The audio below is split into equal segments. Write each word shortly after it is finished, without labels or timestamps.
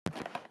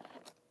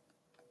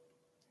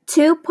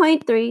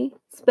2.3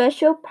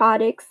 Special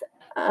products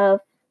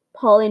of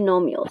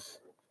polynomials.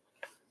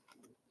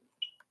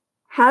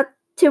 How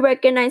to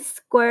recognize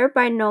square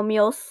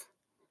binomials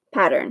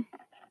pattern.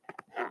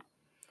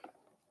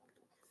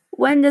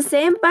 When the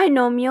same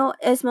binomial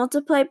is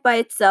multiplied by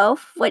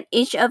itself, when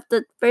each of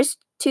the first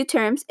two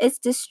terms is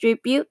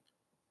distributed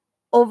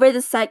over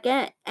the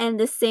second and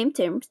the same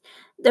terms,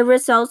 the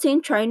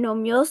resulting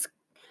trinomials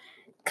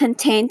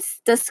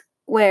contains the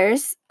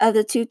squares of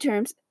the two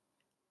terms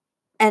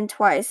and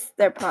twice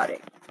their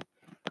product.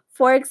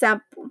 For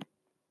example,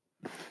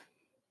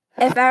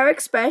 if our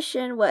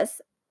expression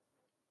was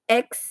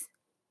x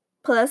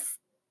plus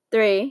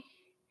 3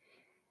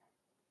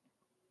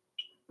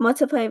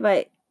 multiplied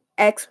by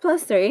x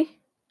plus 3,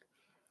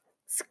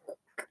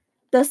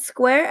 the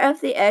square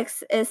of the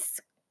x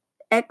is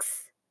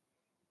x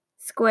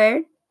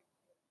squared,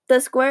 the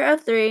square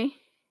of 3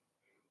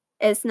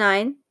 is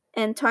 9,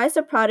 and twice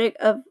the product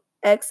of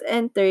x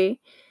and 3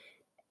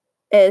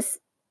 is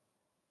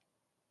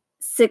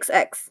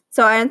 6x.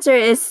 So our answer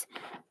is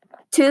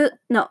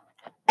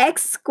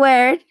x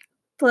squared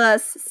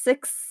plus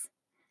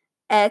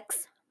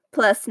 6x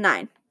plus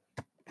 9.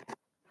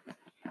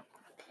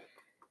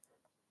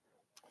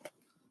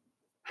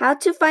 How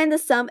to find the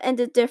sum and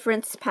the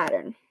difference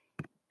pattern.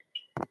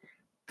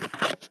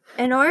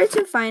 In order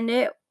to find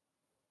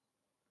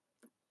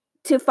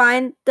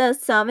the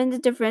sum and the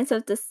difference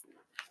of the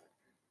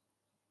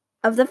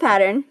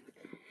pattern,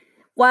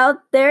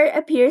 while there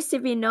appears to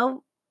be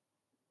no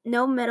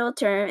middle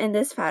term in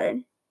this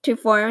pattern to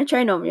form a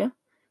trinomial,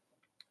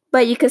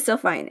 but you could still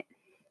find it.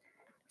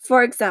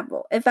 For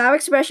example, if our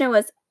expression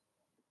was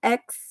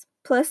x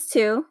plus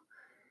 2,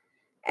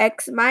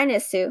 x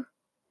minus 2,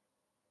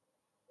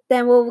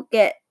 then we'll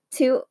get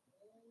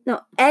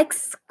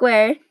x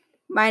squared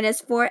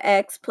minus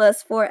 4x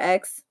plus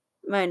 4x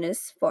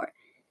minus 4.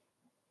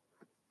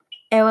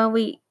 And when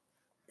we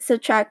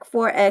subtract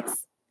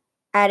 4x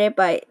added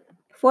by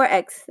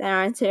 4x, then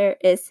our answer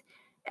is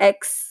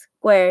x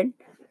squared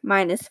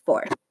minus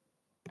 4.